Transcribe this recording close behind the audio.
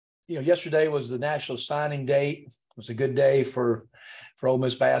Yesterday was the national signing date. It was a good day for Ole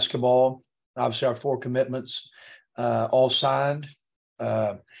Miss basketball. Obviously, our 4 commitments all signed.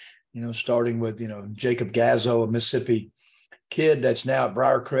 Starting with Jacob Gazzo, a Mississippi kid that's now at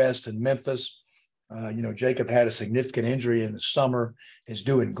Briarcrest in Memphis. Jacob had a significant injury in the summer. Is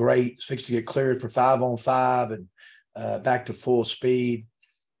doing great. He's fixed to get cleared for 5-on-5 and back to full speed.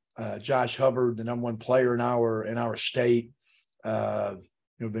 Josh Hubbard, the number 1 player in our state.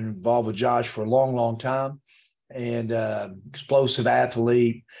 Been involved with Josh for a long, long time, and explosive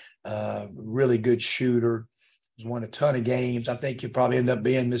athlete, really good shooter. He's won a ton of games. I think he'll probably end up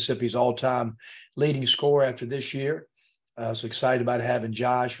being Mississippi's all-time leading scorer after this year. So excited about having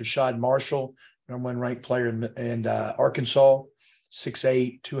Josh. Rashad Marshall, number 1 ranked player in Arkansas,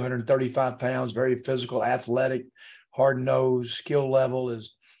 6'8", 235 pounds, very physical, athletic, hard-nosed, skill level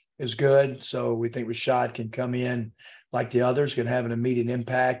is good. So we think Rashad can come in like the others, can have an immediate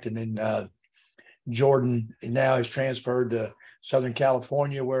impact. And then Jordan now has transferred to Southern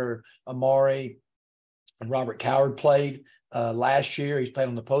California, where Amari and Robert Coward played last year. He's played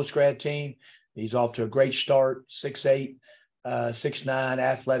on the post-grad team. He's off to a great start, 6'8", 6'9",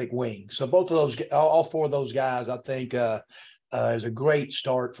 athletic wing. So both of those, all 4 of those guys, I think is a great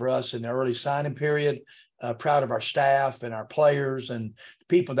start for us in the early signing period. Proud of our staff and our players and the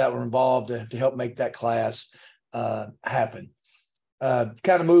people that were involved to help make that class happen. Kind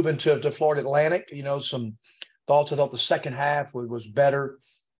of moving to Florida Atlantic, some thoughts. I thought the second half was better.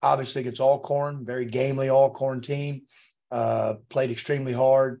 Obviously against Alcorn, very gamely Alcorn team. Played extremely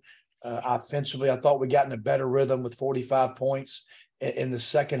hard. Offensively, I thought we got in a better rhythm with 45 points in the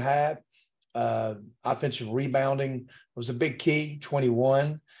second half. Offensive rebounding was a big key,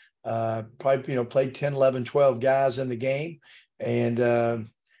 21. Probably, played 10, 11, 12 guys in the game. And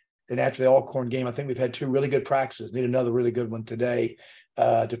then after the Alcorn game, I think we've had 2 really good practices. Need another really good one today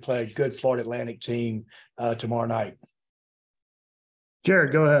to play a good Florida Atlantic team tomorrow night.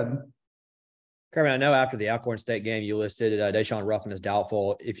 Jared, go ahead. Kermit, I know after the Alcorn State game, you listed Deshaun Ruffin as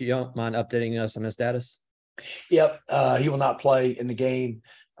doubtful. If you don't mind updating us on his status. Yep. He will not play in the game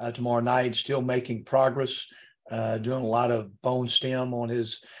tomorrow night. Still making progress, doing a lot of bone stem on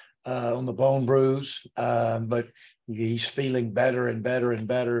his on the bone bruise, but he's feeling better and better and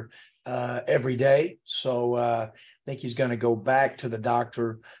better every day. So I think he's going to go back to the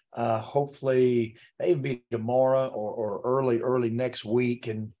doctor, hopefully maybe tomorrow or early next week,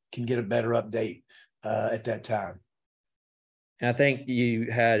 and can get a better update at that time. And I think you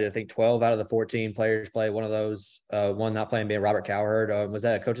had, 12 out of the 14 players play. One of those, one not playing being Robert Cowherd. Was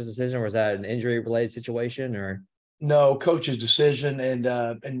that a coach's decision, or was that an injury-related situation? Or no, coach's decision, and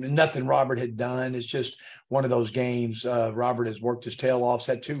nothing Robert had done. It's just one of those games. Robert has worked his tail off. He's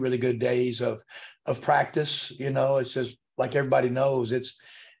had 2 really good days of practice. It's just like everybody knows,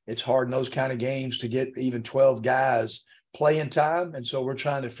 it's hard in those kind of games to get even 12 guys playing time, and so we're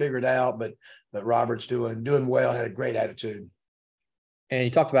trying to figure it out. But Robert's doing well. Had a great attitude. And you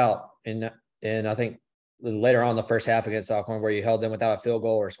talked about in I think later on in the first half against Alcorn, where you held them without a field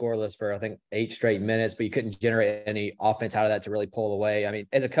goal or scoreless for 8 straight minutes, but you couldn't generate any offense out of that to really pull away. I mean,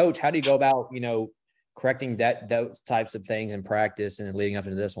 as a coach, how do you go about correcting those types of things in practice and leading up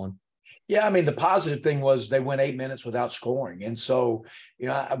into this one? Yeah, I mean, the positive thing was they went 8 minutes without scoring. And so,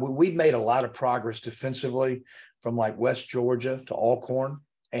 we've made a lot of progress defensively from like West Georgia to Alcorn.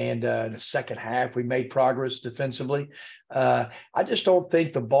 And in the second half, we made progress defensively. I just don't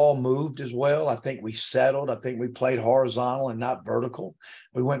think the ball moved as well. I think we settled. I think we played horizontal and not vertical.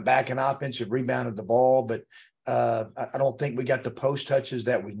 We went back and offensive rebounded the ball, but I don't think we got the post touches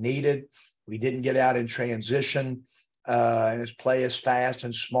that we needed. We didn't get out in transition and just play as fast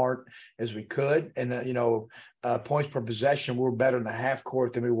and smart as we could. And, points per possession, we were better in the half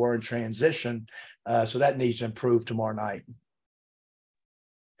court than we were in transition. So that needs to improve tomorrow night.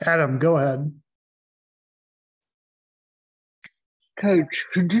 Adam, go ahead. Coach,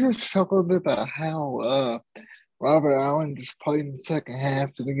 could you just talk a little bit about how Robert Allen just played in the second half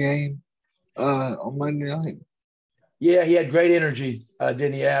of the game on Monday night? Yeah, he had great energy,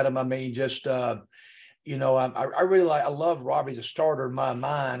 didn't he, Adam? I mean, just I love Robbie as a starter in my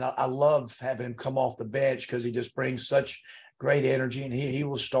mind. I love having him come off the bench because he just brings such great energy, and he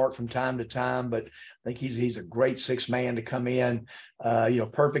will start from time to time, but I think he's a great 6th man to come in,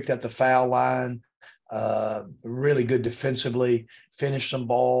 perfect at the foul line, really good defensively, finished some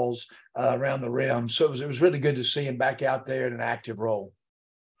balls around the rim. So it was really good to see him back out there in an active role.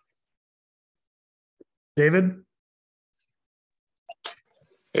 David?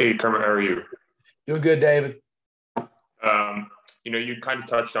 Hey, Kermit, how are you? Doing good, David. You kind of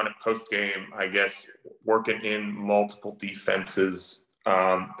touched on it post-game, I guess, working in multiple defenses.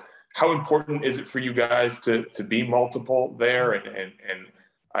 how important is it for you guys to be multiple there? And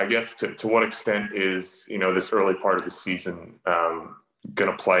I guess to what extent is, this early part of the season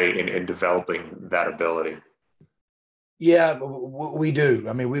going to play in developing that ability? Yeah, we do.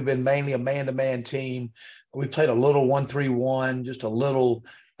 I mean, we've been mainly a man-to-man team. We played a little 1-3-1, just a little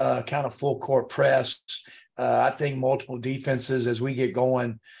kind of full court press. I think multiple defenses as we get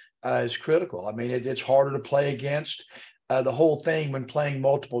going is critical. I mean, it's harder to play against. The whole thing when playing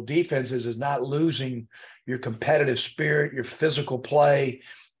multiple defenses is not losing your competitive spirit, your physical play.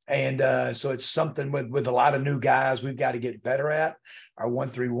 And so it's something with a lot of new guys we've got to get better at. Our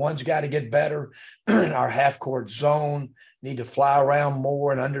 1-3-1's got to get better. Our half-court zone need to fly around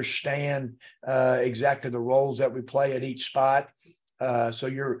more and understand exactly the roles that we play at each spot.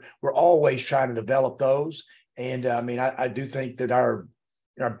 So we're always trying to develop those. And I mean, I do think that our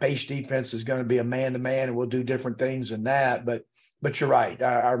base defense is going to be a man-to-man, and we'll do different things in that. But you're right.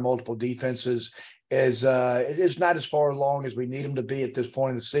 Our multiple defenses is not as far along as we need them to be at this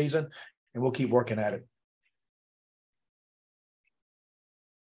point in the season, and we'll keep working at it.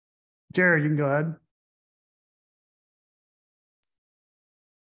 Jared, you can go ahead.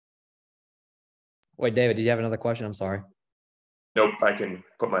 Wait, David, did you have another question? I'm sorry. Nope, I can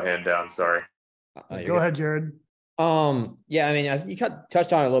put my hand down. Sorry. Go ahead, Jared. Yeah, I mean, you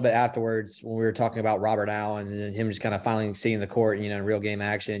touched on it a little bit afterwards when we were talking about Robert Allen and him just kind of finally seeing the court, in real game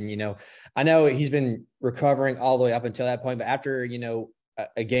action. I know he's been recovering all the way up until that point, but after,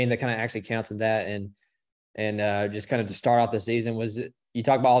 a game that kind of actually counts in that and just kind of to start off the season, you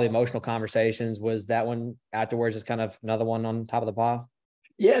talk about all the emotional conversations. Was that one afterwards just kind of another one on top of the pile?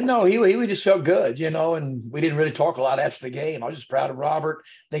 Yeah, no, he just felt good, and we didn't really talk a lot after the game. I was just proud of Robert.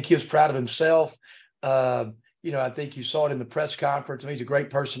 I think he was proud of himself. I think you saw it in the press conference. I mean, he's a great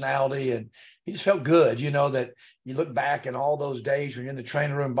personality, and he just felt good, that you look back in all those days when you're in the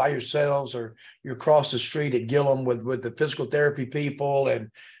training room by yourselves or you're across the street at Gillum with the physical therapy people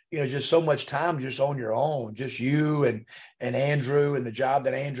and, just so much time just on your own, just you and Andrew and the job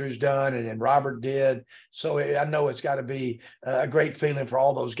that Andrew's done and Robert did. So I know it's got to be a great feeling for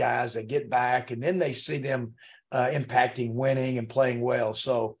all those guys that get back and then they see them impacting, winning, and playing well.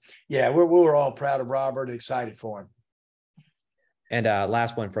 So, yeah, we're all proud of Robert and excited for him. And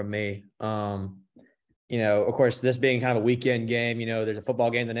last one from me. Of course, this being kind of a weekend game, there's a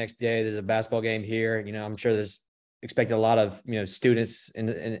football game the next day. There's a basketball game here. I'm sure there's expected a lot of, students in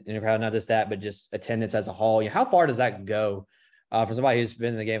the crowd, not just that, but just attendance as a whole. How far does that go for somebody who's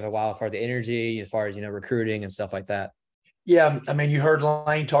been in the game for a while, as far as the energy, as far as, recruiting and stuff like that? Yeah, I mean, you heard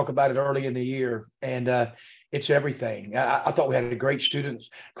Lane talk about it early in the year, and it's everything. I thought we had a great student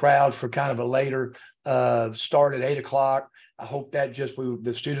crowd for kind of a later start at 8:00. I hope that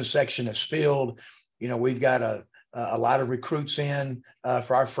the student section is filled. We've got a lot of recruits in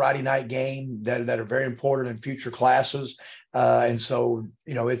for our Friday night game that are very important in future classes. And so,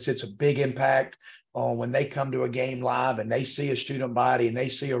 it's a big impact on when they come to a game live and they see a student body and they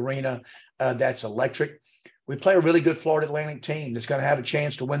see arena that's electric. We play a really good Florida Atlantic team that's going to have a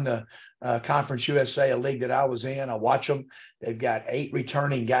chance to win the Conference USA, a league that I was in. I watch them. They've got 8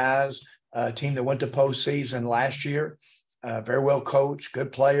 returning guys, a team that went to postseason last year. Very well coached,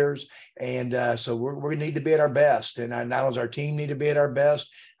 good players. And so we need to be at our best. And not only does our team need to be at our best,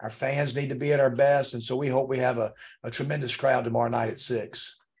 our fans need to be at our best. And so we hope we have a tremendous crowd tomorrow night at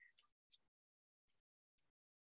 6.